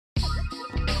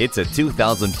It's a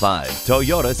 2005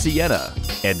 Toyota Sienna.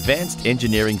 Advanced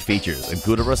engineering features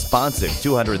include a responsive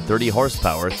 230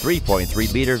 horsepower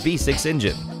 3.3-liter V6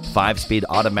 engine, 5-speed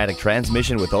automatic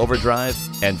transmission with overdrive,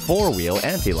 and 4-wheel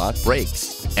anti-lock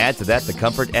brakes. Add to that the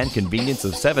comfort and convenience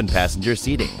of 7-passenger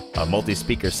seating, a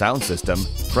multi-speaker sound system,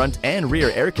 front and rear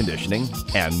air conditioning,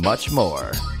 and much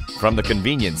more. From the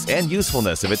convenience and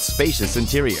usefulness of its spacious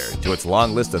interior to its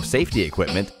long list of safety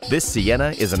equipment, this Sienna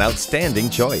is an outstanding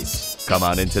choice. Come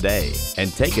on in today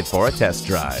and take it for a test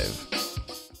drive.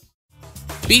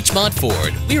 Beechmont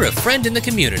Ford, we're a friend in the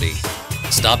community.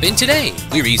 Stop in today.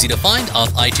 We're easy to find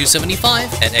off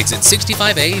I-275 at exit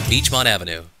 65A Beechmont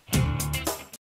Avenue.